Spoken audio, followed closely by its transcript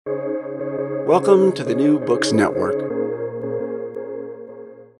Welcome to the New Books Network.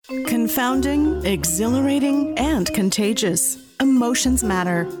 Confounding, exhilarating, and contagious. Emotions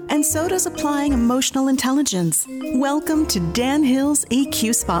matter, and so does applying emotional intelligence. Welcome to Dan Hill's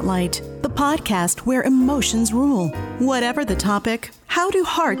EQ Spotlight, the podcast where emotions rule. Whatever the topic, how do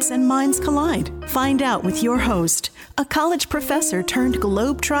hearts and minds collide? Find out with your host, a college professor turned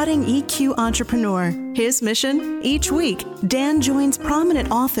globe-trotting EQ entrepreneur. His mission? Each week, Dan joins prominent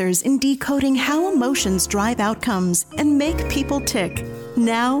authors in decoding how emotions drive outcomes and make people tick.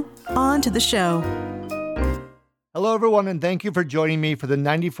 Now, on to the show. Hello, everyone, and thank you for joining me for the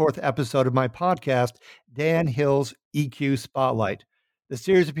 94th episode of my podcast, Dan Hill's EQ Spotlight. The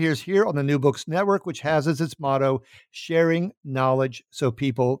series appears here on the New Books Network, which has as its motto, sharing knowledge so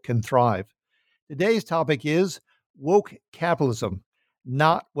people can thrive. Today's topic is woke capitalism,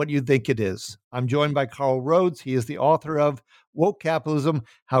 not what you think it is. I'm joined by Carl Rhodes. He is the author of Woke Capitalism,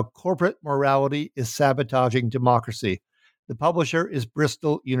 How Corporate Morality is Sabotaging Democracy. The publisher is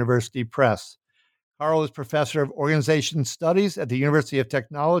Bristol University Press. Carl is professor of organization studies at the University of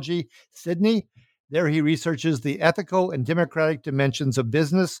Technology, Sydney. There he researches the ethical and democratic dimensions of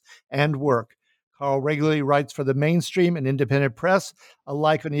business and work. Carl regularly writes for the mainstream and independent press,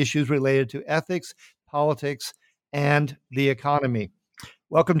 alike on issues related to ethics, politics, and the economy.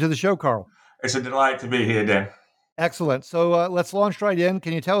 Welcome to the show, Carl. It's a delight to be here, Dan. Excellent. So let's launch right in.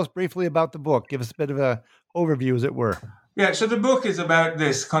 Can you tell us briefly about the book? Give us a bit of an overview, as it were. Yeah, so the book is about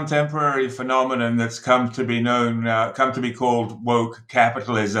this contemporary phenomenon that's come to be called woke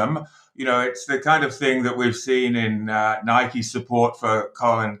capitalism. You know, it's the kind of thing that we've seen in Nike's support for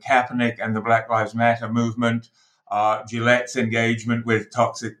Colin Kaepernick and the Black Lives Matter movement, Gillette's engagement with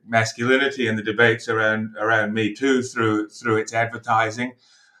toxic masculinity and the debates around Me Too through its advertising.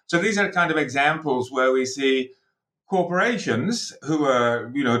 So these are kind of examples where we see corporations who are,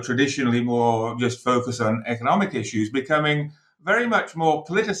 traditionally more just focused on economic issues becoming very much more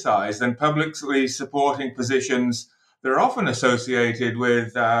politicized and publicly supporting positions that are often associated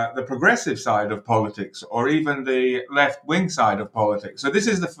with the progressive side of politics or even the left-wing side of politics. So this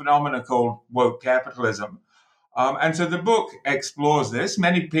is the phenomenon called woke capitalism. And so the book explores this.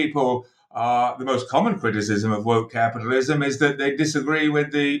 Many people, the most common criticism of woke capitalism is that they disagree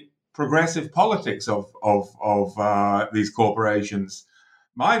with the progressive politics of these corporations.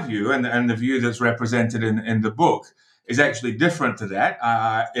 My view, and the view that's represented in the book, is actually different to that.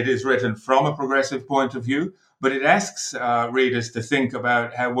 It is written from a progressive point of view, but it asks readers to think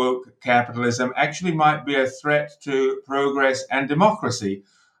about how woke capitalism actually might be a threat to progress and democracy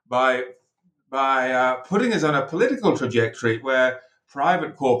by putting us on a political trajectory where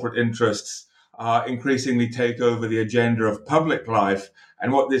private corporate interests increasingly take over the agenda of public life,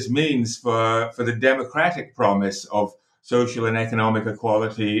 and what this means for the democratic promise of social and economic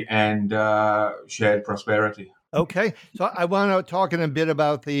equality and shared prosperity. Okay, so I want to talk in a bit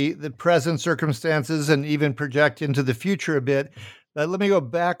about the present circumstances and even project into the future a bit. But let me go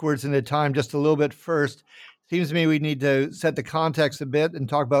backwards into time just a little bit first. Seems to me we need to set the context a bit and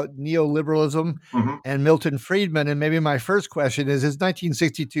talk about neoliberalism and Milton Friedman. And maybe my first question is, his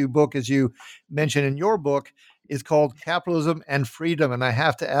 1962 book, as you mentioned in your book, is called Capitalism and Freedom. And I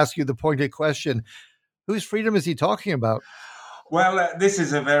have to ask you the pointed question, whose freedom is he talking about? Well, this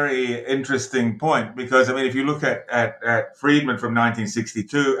is a very interesting point because, if you look at Friedman from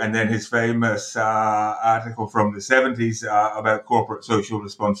 1962 and then his famous article from the 70s about corporate social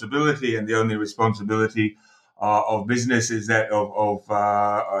responsibility, and the only responsibility of business is that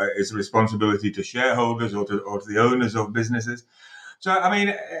is a responsibility to shareholders or to the owners of businesses. So,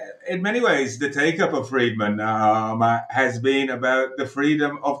 in many ways, the take-up of Friedman has been about the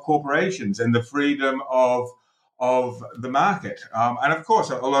freedom of corporations and the freedom of the market. And of course,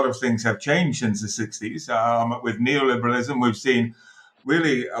 a lot of things have changed since the 60s. With neoliberalism, we've seen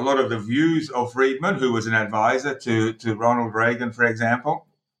really a lot of the views of Friedman, who was an advisor to Ronald Reagan, for example.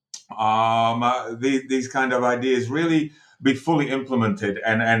 These kind of ideas really be fully implemented,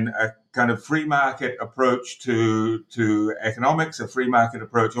 and a kind of free market approach to economics, a free market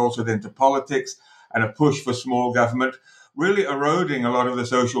approach also then to politics, and a push for small government, really eroding a lot of the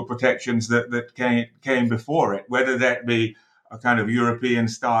social protections that came before it, whether that be a kind of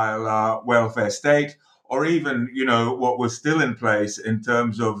European-style welfare state, or even, what was still in place in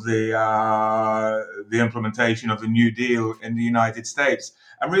terms of the implementation of the New Deal in the United States,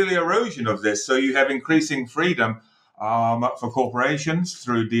 and really erosion of this. So you have increasing freedom for corporations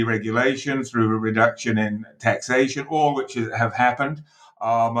through deregulation, through a reduction in taxation, all which have happened,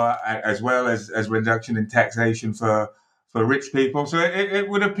 as well as reduction in taxation for rich people. So it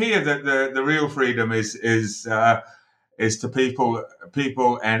would appear that the real freedom is is to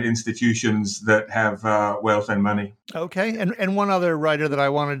people and institutions that have wealth and money. Okay. And one other writer that I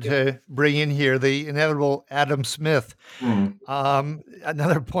wanted to bring in here, the inevitable Adam Smith.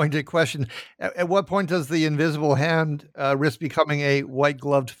 Another pointed question. At what point does the invisible hand risk becoming a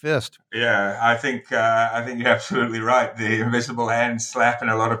white-gloved fist? Yeah, I think you're absolutely right. The invisible hand slapping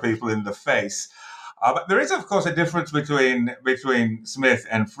a lot of people in the face. But there is, of course, a difference between Smith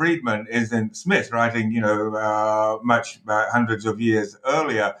and Friedman. Is in Smith writing, hundreds of years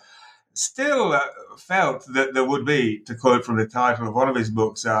earlier, still felt that there would be, to quote from the title of one of his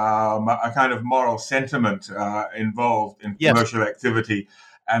books, a kind of moral sentiment involved in commercial activity,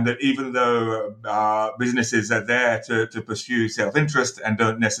 and that even though businesses are there to pursue self-interest and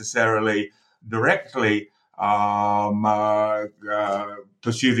don't necessarily directly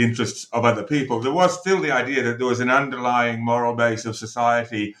pursue the interests of other people, there was still the idea that there was an underlying moral base of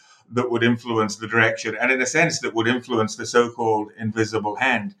society that would influence the direction, and in a sense that would influence the so-called invisible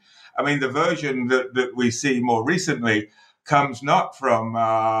hand. I mean, the version that we see more recently comes not from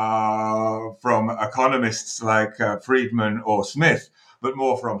economists like Friedman or Smith, but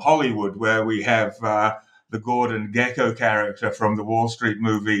more from Hollywood, where we have the Gordon Gekko character from the Wall Street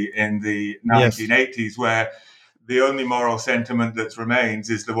movie in the 1980s, where the only moral sentiment that remains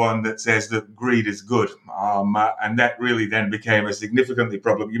is the one that says that greed is good. And that really then became a significantly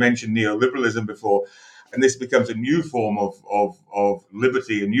problem. You mentioned neoliberalism before, and this becomes a new form of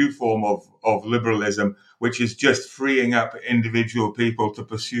liberty, a new form of liberalism, which is just freeing up individual people to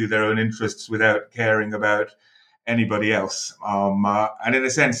pursue their own interests without caring about anybody else. And in a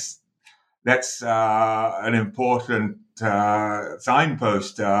sense, that's an important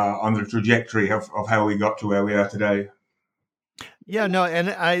signpost on the trajectory of how we got to where we are today. Yeah, no, and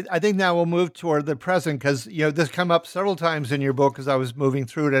I think now we'll move toward the present because, this come up several times in your book as I was moving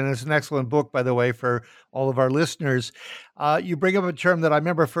through it, and it's an excellent book, by the way, for all of our listeners. You bring up a term that I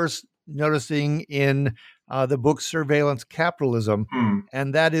remember first noticing in the book Surveillance Capitalism,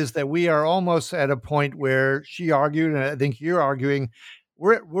 and that is that we are almost at a point where she argued, and I think you're arguing,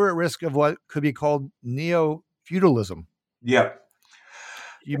 we're at risk of what could be called neo-feudalism. Yeah.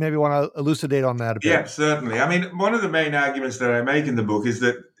 You maybe want to elucidate on that a bit. Yeah, certainly. I mean, one of the main arguments that I make in the book is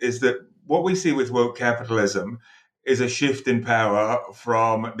that what we see with woke capitalism is a shift in power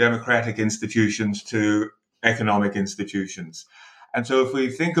from democratic institutions to economic institutions. And so if we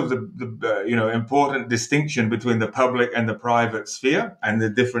think of the important distinction between the public and the private sphere and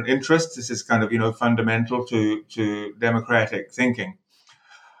the different interests, this is kind of, fundamental to democratic thinking.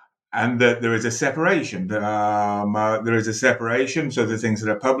 And that there is a separation. There is a separation, so the things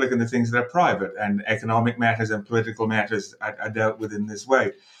that are public and the things that are private, and economic matters and political matters are dealt with in this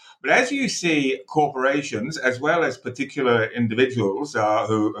way. But as you see corporations, as well as particular individuals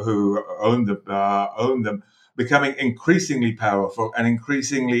who own them, becoming increasingly powerful and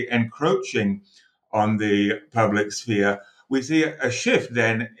increasingly encroaching on the public sphere, we see a shift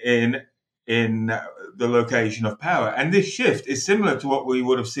then in the location of power. And this shift is similar to what we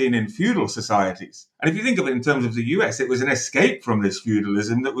would have seen in feudal societies. And if you think of it in terms of the US, it was an escape from this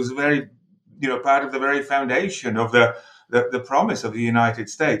feudalism that was very, part of the very foundation of the promise of the United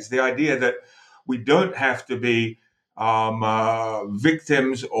States. The idea that we don't have to be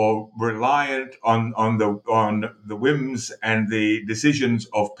victims or reliant on the whims and the decisions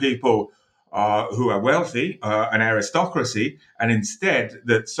of people who are wealthy, an aristocracy, and instead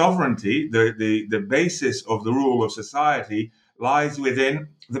that sovereignty, the basis of the rule of society, lies within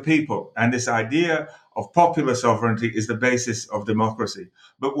the people. And this idea of popular sovereignty is the basis of democracy.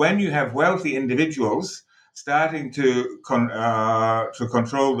 But when you have wealthy individuals starting to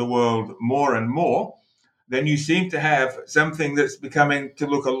control the world more and more, then you seem to have something that's becoming to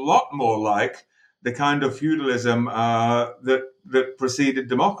look a lot more like the kind of feudalism that preceded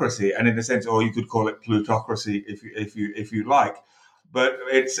democracy, and in a sense, or you could call it plutocracy if you like. But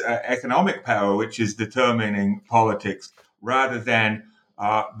it's economic power which is determining politics rather than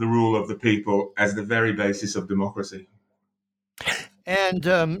the rule of the people as the very basis of democracy. And,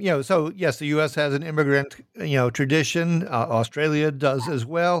 so yes, the U.S. has an immigrant, tradition. Australia does as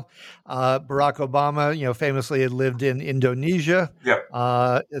well. Barack Obama, famously had lived in Indonesia,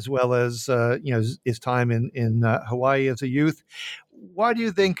 as well as, his time in Hawaii as a youth. Why do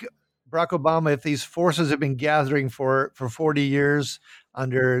you think Barack Obama, if these forces have been gathering for 40 years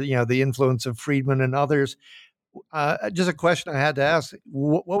under, the influence of Friedman and others, just a question I had to ask,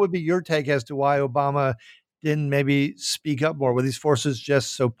 what would be your take as to why Obama didn't maybe speak up more? Were these forces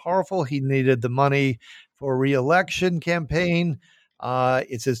just so powerful he needed the money for a re-election campaign?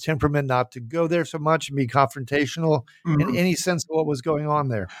 It's his temperament not to go there so much and be confrontational. In any sense of what was going on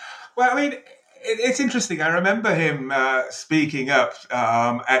there? Well, I mean, It's interesting. I remember him speaking up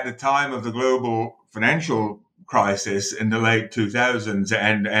at the time of the global financial crisis in the late 2000s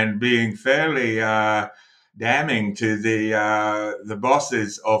and being fairly damning to the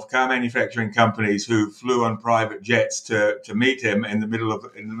bosses of car manufacturing companies who flew on private jets to meet him in the middle of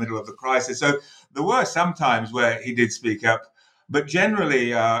the crisis. So there were some times where he did speak up, but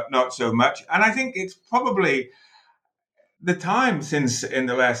generally not so much. And I think it's probably the time since in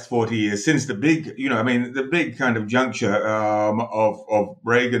the last 40 years, since the big, the big kind of juncture of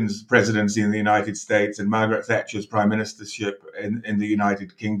Reagan's presidency in the United States and Margaret Thatcher's prime ministership in the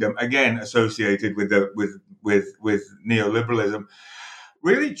United Kingdom, again associated with neoliberalism,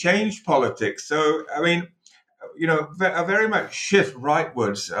 really changed politics. So, I mean, a very much shift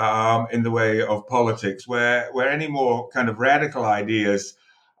rightwards in the way of politics, where any more kind of radical ideas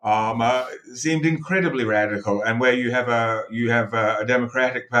seemed incredibly radical, and where you have a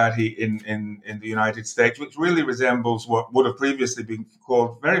Democratic Party in the United States, which really resembles what would have previously been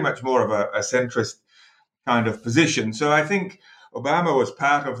called very much more of a centrist kind of position. So I think Obama was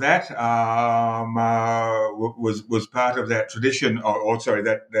part of that. Was part of that tradition, or sorry,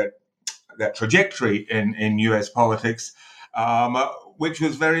 that trajectory in U.S. politics. Which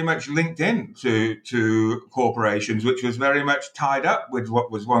was very much linked in to corporations, which was very much tied up with what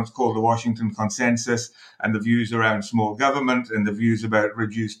was once called the Washington Consensus and the views around small government and the views about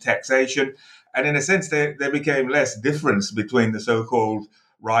reduced taxation. And in a sense, there became less difference between the so-called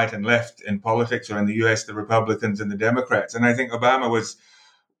right and left in politics, or in the US, the Republicans and the Democrats. And I think Obama was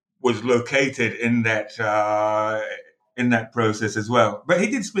located in that process as well. But he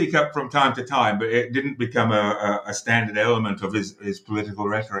did speak up from time to time, but it didn't become a standard element of his political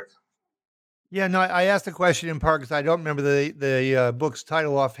rhetoric. Yeah, no, I asked the question in part because I don't remember the book's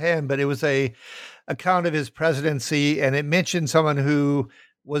title offhand, but it was a account of his presidency, and it mentioned someone who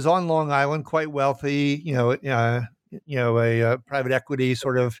was on Long Island, quite wealthy, a private equity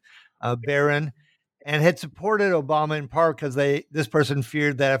sort of baron, and had supported Obama in part because this person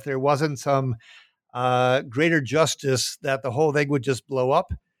feared that if there wasn't some greater justice, that the whole thing would just blow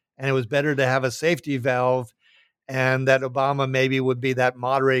up, and it was better to have a safety valve, and that Obama maybe would be that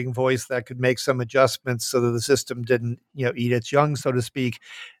moderating voice that could make some adjustments so that the system didn't, eat its young, so to speak.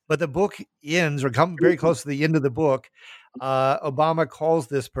 But the book ends, or come very close to the end of the book, Obama calls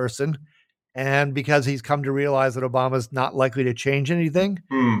this person, and because he's come to realize that Obama's not likely to change anything,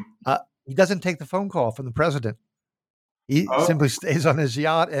 he doesn't take the phone call from the president. He simply stays on his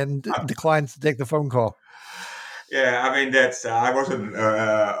yacht and declines to take the phone call. Yeah, I mean, I wasn't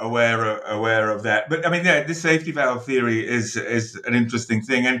aware of that, but I mean, this safety valve theory is an interesting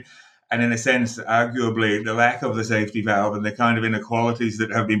thing, and in a sense, arguably, the lack of the safety valve and the kind of inequalities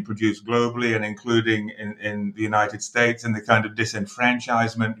that have been produced globally and including in the United States, and the kind of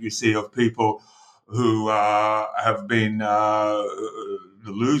disenfranchisement you see of people who have been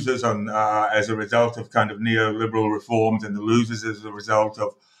the losers as a result of kind of neoliberal reforms, and the losers as a result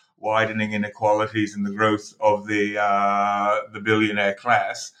of widening inequalities and the growth of the billionaire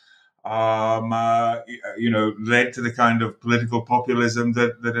class, led to the kind of political populism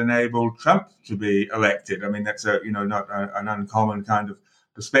that enabled Trump to be elected. I mean, that's not an uncommon kind of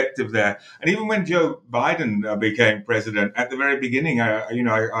perspective there. And even when Joe Biden became president, at the very beginning,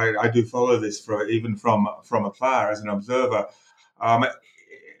 I do follow this even from afar as an observer.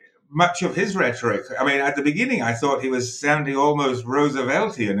 Much of his rhetoric, I mean, at the beginning, I thought he was sounding almost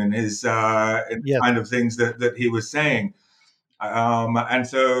Rooseveltian in his kind of things that he was saying. And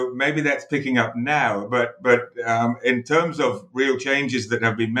so maybe that's picking up now. But in terms of real changes that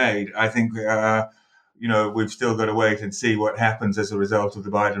have been made, I think, we've still got to wait and see what happens as a result of the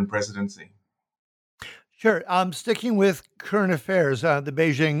Biden presidency. Sure. Sticking with current affairs, the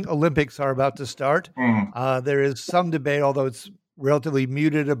Beijing Olympics are about to start. There is some debate, although it's relatively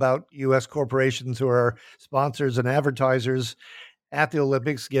muted, about U.S. corporations who are sponsors and advertisers at the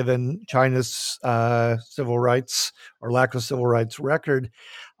Olympics, given China's civil rights or lack of civil rights record.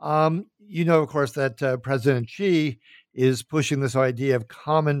 Of course, that President Xi is pushing this idea of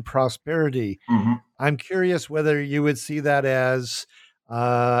common prosperity. Mm-hmm. I'm curious whether you would see that as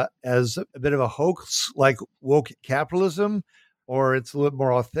a bit of a hoax, like woke capitalism, or it's a little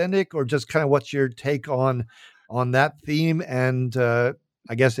more authentic, or just kind of what's your take on that theme? And I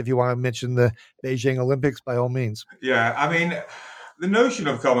guess if you want to mention the Beijing Olympics, by all means. Yeah, I mean, the notion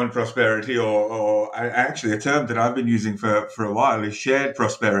of common prosperity, or actually a term that I've been using for a while, is shared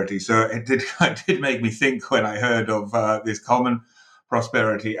prosperity. So it did make me think when I heard of this common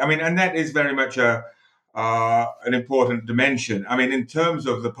prosperity. I mean, and that is very much an important dimension. I mean, in terms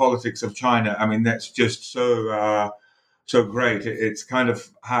of the politics of China, I mean, that's just so so great. It's kind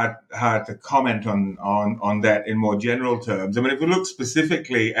of hard to comment on that in more general terms. I mean, if we look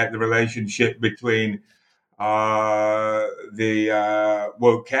specifically at the relationship between the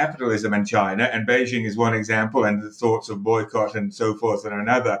woke capitalism in China, and Beijing is one example, and the thoughts of boycott and so forth are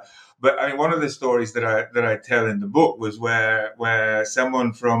another. But I mean, one of the stories that I tell in the book was where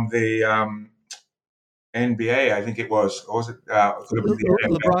someone from the NBA, I think it was, or was it? Could have been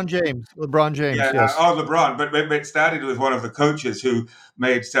the LeBron James. LeBron James. Yeah, Yes. LeBron. But it started with one of the coaches who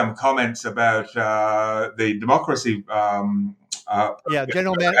made some comments about the democracy. General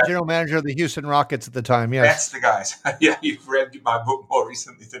manager of the Houston Rockets at the time. Yes, that's the guys. Yeah, you've read my book more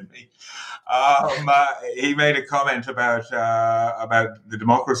recently than me. He made a comment about the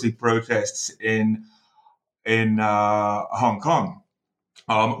democracy protests in Hong Kong.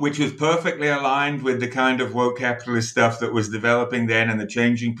 Which was perfectly aligned with the kind of woke capitalist stuff that was developing then, and the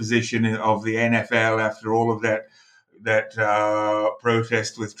changing position of the NFL after all of that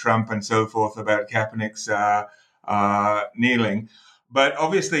protest with Trump and so forth about Kaepernick's kneeling. But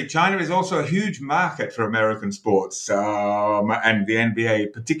obviously, China is also a huge market for American sports, and the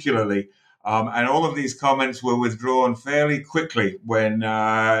NBA particularly. And all of these comments were withdrawn fairly quickly when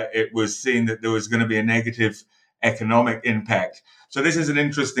it was seen that there was going to be a negative economic impact. So this is an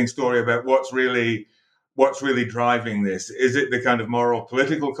interesting story about what's really driving this. Is it the kind of moral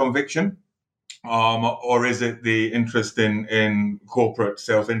political conviction, or is it the interest in corporate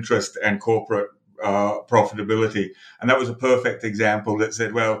self-interest and corporate profitability? And that was a perfect example that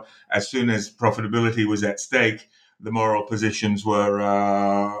said, well, as soon as profitability was at stake, the moral positions were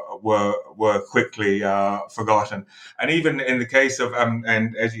quickly forgotten. And even in the case of,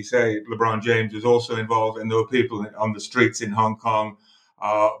 and as you say, LeBron James was also involved, and there were people on the streets in Hong Kong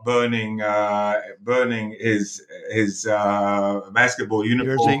burning his basketball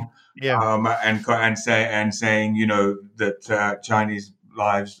uniform, and saying, you know, that Chinese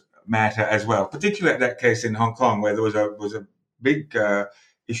lives matter as well. Particularly at that case in Hong Kong, where there was a big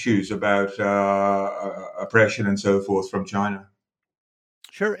issues about oppression and so forth from China.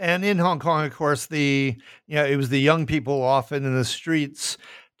 Sure. And in Hong Kong, of course, it was the young people often in the streets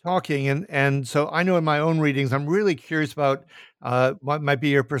talking. And so I know in my own readings, I'm really curious about what might be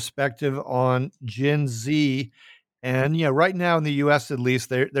your perspective on Gen Z. And, right now in the U.S., at least,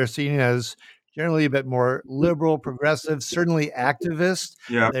 they're seen as generally a bit more liberal, progressive, certainly activist.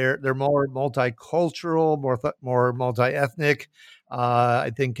 Yeah. They're more multicultural, more multi-ethnic.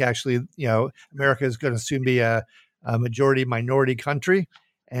 I think actually, America is going to soon be a majority minority country,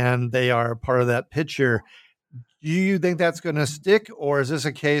 and they are part of that picture. Do you think that's going to stick, or is this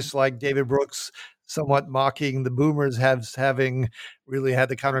a case like David Brooks somewhat mocking the boomers having really had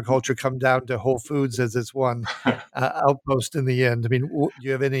the counterculture come down to Whole Foods as its one outpost in the end? I mean, do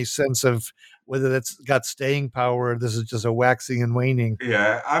you have any sense of whether that's got staying power, or this is just a waxing and waning?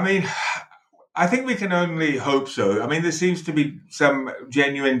 Yeah, I mean, I think we can only hope so. I mean, there seems to be some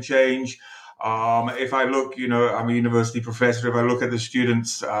genuine change. If I look, I'm a university professor. If I look at the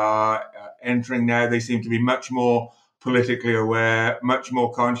students entering now, they seem to be much more politically aware, much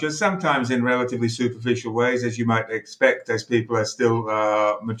more conscious, sometimes in relatively superficial ways, as you might expect, as people are still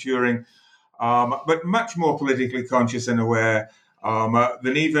maturing, but much more politically conscious and aware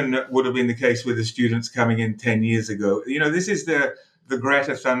than even would have been the case with the students coming in 10 years ago. This is the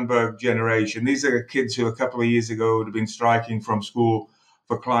Greta Thunberg generation. These are kids who a couple of years ago would have been striking from school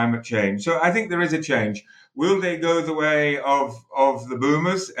for climate change. So I think there is a change. Will they go the way of the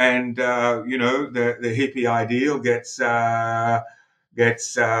boomers, and the hippie ideal gets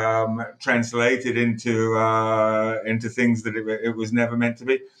translated into things that it was never meant to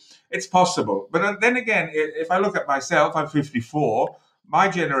be? It's possible. But then again, if I look at myself, I'm 54. My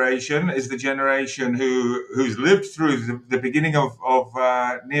generation is the generation who's lived through the beginning of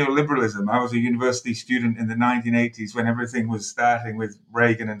neoliberalism. I was a university student in the 1980s when everything was starting with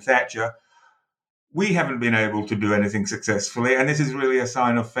Reagan and Thatcher. We haven't been able to do anything successfully, and this is really a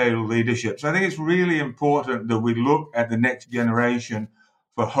sign of failed leadership. So I think it's really important that we look at the next generation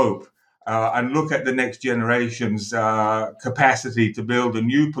for hope, and look at the next generation's capacity to build a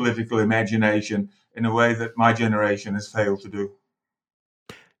new political imagination in a way that my generation has failed to do.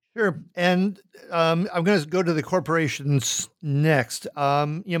 Sure. And I'm going to go to the corporations next.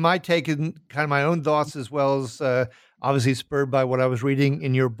 My take and kind of my own thoughts, as well as obviously spurred by what I was reading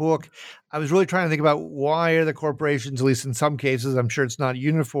in your book. I was really trying to think about why are the corporations, at least in some cases, I'm sure it's not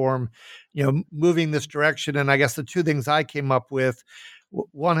uniform, moving this direction. And I guess the two things I came up with,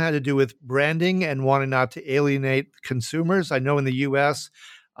 one had to do with branding and wanting not to alienate consumers. I know in the U.S.,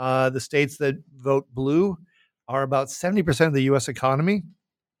 the states that vote blue are about 70% of the U.S. economy.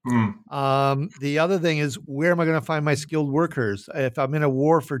 Mm. The other thing is, where am I going to find my skilled workers? If I'm in a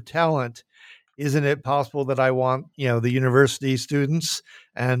war for talent, isn't it possible that I want, the university students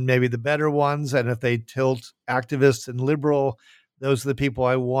and maybe the better ones? And if they tilt activist and liberal, those are the people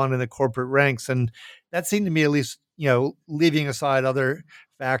I want in the corporate ranks. And that seemed to me, at least, leaving aside other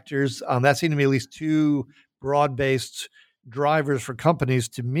factors, that seemed to me at least two broad-based drivers for companies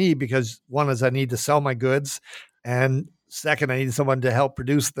to me, because one is I need to sell my goods, and second, I need someone to help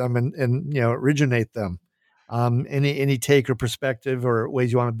produce them and originate them. Any take or perspective or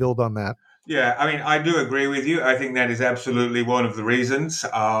ways you want to build on that? Yeah, I mean, I do agree with you. I think that is absolutely one of the reasons,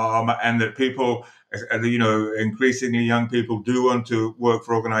 and that people, increasingly young people do want to work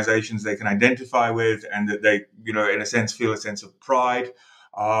for organizations they can identify with, and that they, in a sense, feel a sense of pride.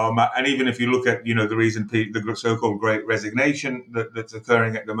 And even if you look at, the reason, the so-called Great Resignation that's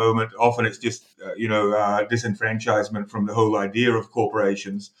occurring at the moment, often it's just, disenfranchisement from the whole idea of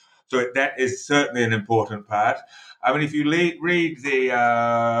corporations. So that is certainly an important part. I mean, if you read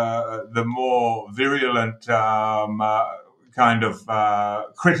the more virulent kind of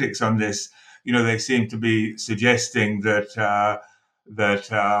critics on this, they seem to be suggesting that that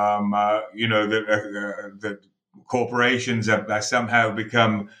corporations have somehow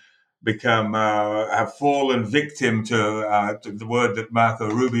become have fallen victim to the word that Marco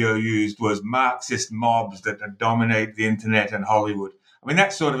Rubio used was Marxist mobs that dominate the internet and Hollywood. I mean,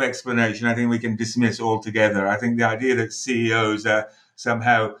 that sort of explanation, I think we can dismiss altogether. I think the idea that CEOs are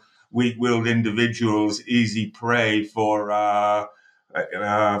somehow weak-willed individuals, easy prey for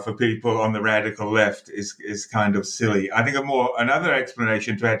people on the radical left is kind of silly. I think another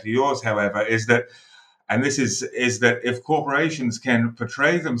explanation to add to yours, however, is that, and this is that if corporations can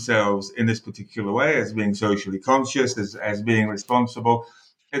portray themselves in this particular way as being socially conscious, as being responsible,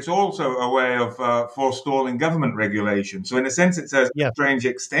 it's also a way of forestalling government regulation. So in a sense, it's a strange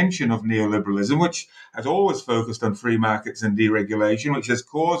extension of neoliberalism, which has always focused on free markets and deregulation, which has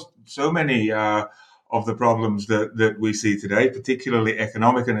caused so many of the problems that we see today, particularly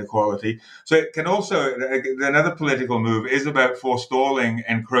economic inequality. So it can also, another political move is about forestalling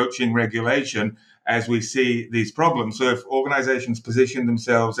encroaching regulation as we see these problems. So if organizations position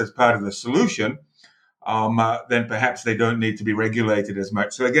themselves as part of the solution, then perhaps they don't need to be regulated as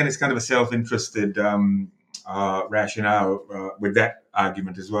much. So again, it's kind of a self-interested rationale with that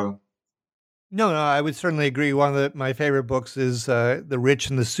argument as well. No, I would certainly agree. One of my favorite books is The Rich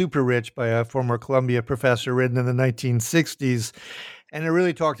and the Super Rich by a former Columbia professor, written in the 1960s. And it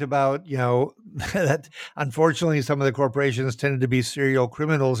really talked about, that unfortunately some of the corporations tended to be serial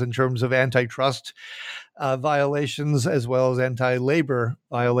criminals in terms of antitrust violations as well as anti-labor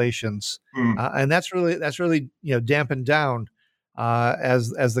violations, and that's really dampened down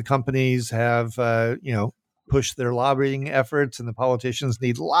as the companies have pushed their lobbying efforts, and the politicians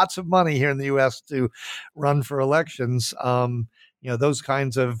need lots of money here in the U.S. to run for elections. Those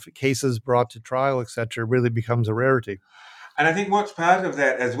kinds of cases brought to trial, et cetera, really becomes a rarity. And I think what's part of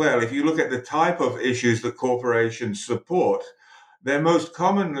that as well, if you look at the type of issues that corporations support, they're most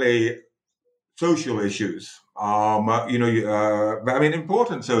commonly social issues.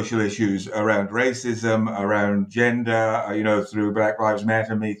 Important social issues around racism, around gender, through Black Lives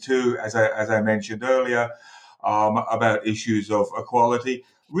Matter, Me Too, as I mentioned earlier, about issues of equality,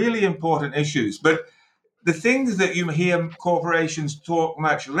 really important issues. But the things that you hear corporations talk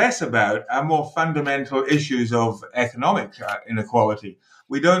much less about are more fundamental issues of economic inequality.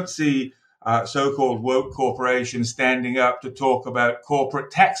 We don't see so-called woke corporations standing up to talk about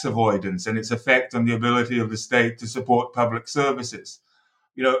corporate tax avoidance and its effect on the ability of the state to support public services.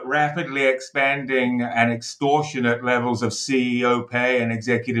 Rapidly expanding and extortionate levels of CEO pay and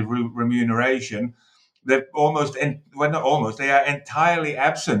executive remuneration that they are entirely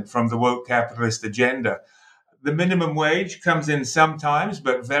absent from the woke capitalist agenda. The minimum wage comes in sometimes,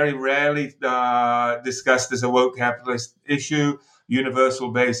 but very rarely discussed as a woke capitalist issue. Universal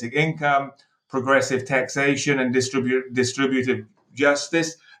basic income, progressive taxation, and distributive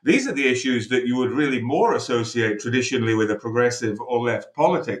justice. These are the issues that you would really more associate traditionally with a progressive or left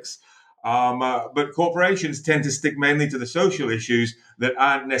politics. But corporations tend to stick mainly to the social issues that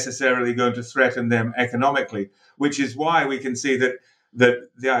aren't necessarily going to threaten them economically, which is why we can see that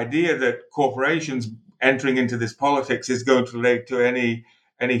the idea that corporations entering into this politics is going to lead to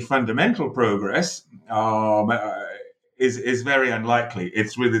any fundamental progress is very unlikely.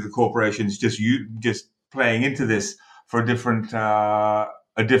 It's really the corporations just playing into this for a different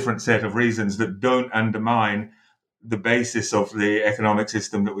set of reasons that don't undermine the basis of the economic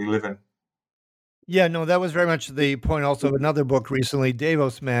system that we live in. Yeah, no, that was very much the point also of another book recently,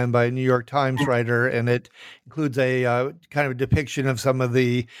 Davos Man by a New York Times writer, and it includes a kind of a depiction of some of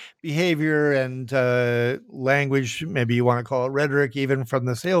the behavior and language, maybe you want to call it rhetoric, even from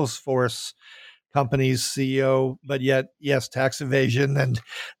the Salesforce company's CEO, but yet, yes, tax evasion and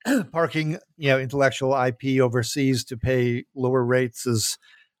parking, intellectual IP overseas to pay lower rates is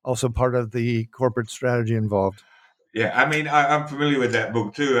also part of the corporate strategy involved. Yeah, I mean, I'm familiar with that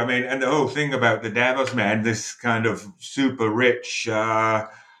book too. I mean, and the whole thing about the Davos man, this kind of super rich,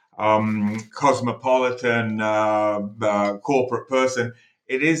 cosmopolitan corporate person,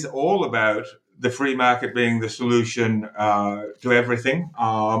 it is all about the free market being the solution to everything,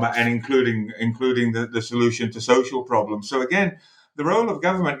 and including the solution to social problems. So again, the role of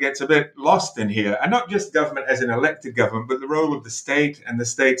government gets a bit lost in here, and not just government as an elected government, but the role of the state and the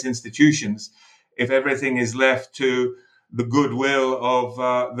state's institutions if everything is left to the goodwill of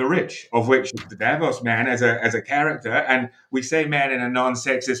the rich, of which the Davos man as a character, and we say man in a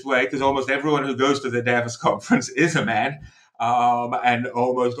non-sexist way because almost everyone who goes to the Davos conference is a man, and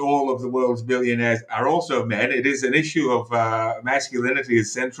almost all of the world's billionaires are also men. It is an issue of masculinity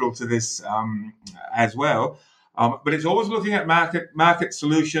is central to this as well. But it's always looking at market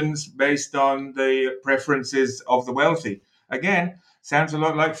solutions based on the preferences of the wealthy. Again, sounds a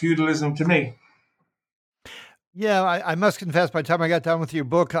lot like feudalism to me. Yeah, I must confess, by the time I got done with your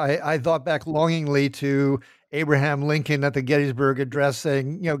book, I thought back longingly to Abraham Lincoln at the Gettysburg Address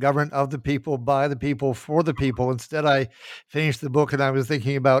saying, government of the people, by the people, for the people. Instead, I finished the book and I was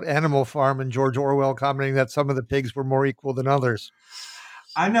thinking about Animal Farm and George Orwell commenting that some of the pigs were more equal than others.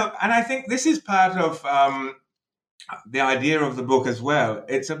 I know. And I think this is part of the idea of the book as well.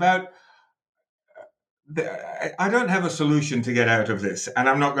 It's about I don't have a solution to get out of this, and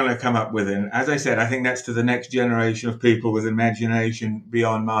I'm not going to come up with it. As I said, I think that's to the next generation of people with imagination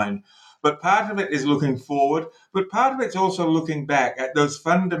beyond mine. But part of it is looking forward, but part of it's also looking back at those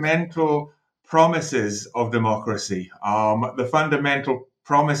fundamental promises of democracy, the fundamental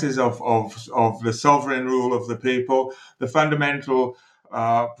promises of the sovereign rule of the people, the fundamental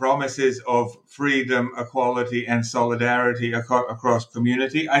promises of freedom, equality, and solidarity across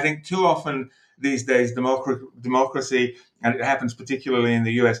community. I think too often these days, democracy, and it happens particularly in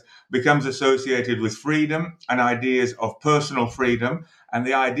the US, becomes associated with freedom and ideas of personal freedom. And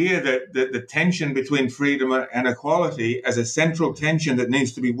the idea that the tension between freedom and equality as a central tension that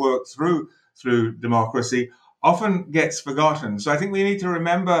needs to be worked through democracy often gets forgotten. So I think we need to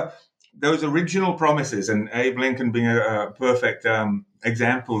remember those original promises, and Abe Lincoln being a perfect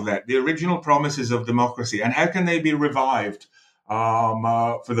example of that, the original promises of democracy, and how can they be revived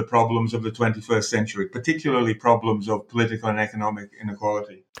for the problems of the 21st century, particularly problems of political and economic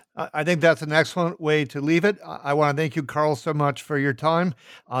inequality. I think that's an excellent way to leave it. I want to thank you, Carl, so much for your time.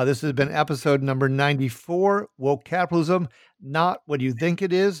 This has been episode number 94, Woke Capitalism, Not What You Think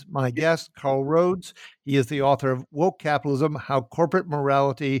It Is. My guest, Carl Rhodes. He is the author of Woke Capitalism, How Corporate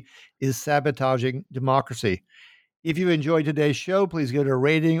Morality is Sabotaging Democracy. If you enjoyed today's show, please give it a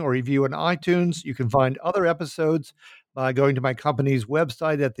rating or review on iTunes. You can find other episodes by going to my company's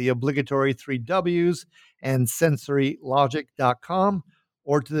website at the obligatory 3 Ws and sensorylogic.com,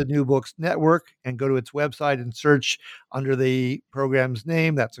 or to the New Books Network and go to its website and search under the program's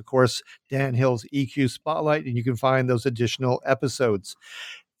name. That's, of course, Dan Hill's EQ Spotlight, and you can find those additional episodes.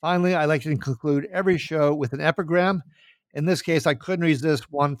 Finally, I like to conclude every show with an epigram. In this case, I couldn't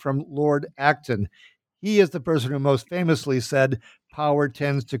resist one from Lord Acton. He is the person who most famously said, power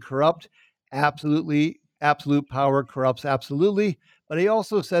tends to corrupt. Absolute power corrupts absolutely. But he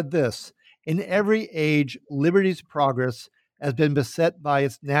also said this, in every age, liberty's progress has been beset by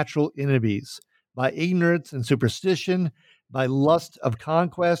its natural enemies, by ignorance and superstition, by lust of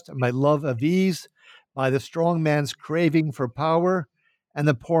conquest and by love of ease, by the strong man's craving for power and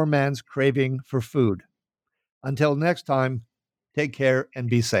the poor man's craving for food. Until next time, take care and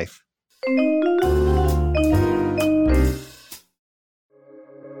be safe.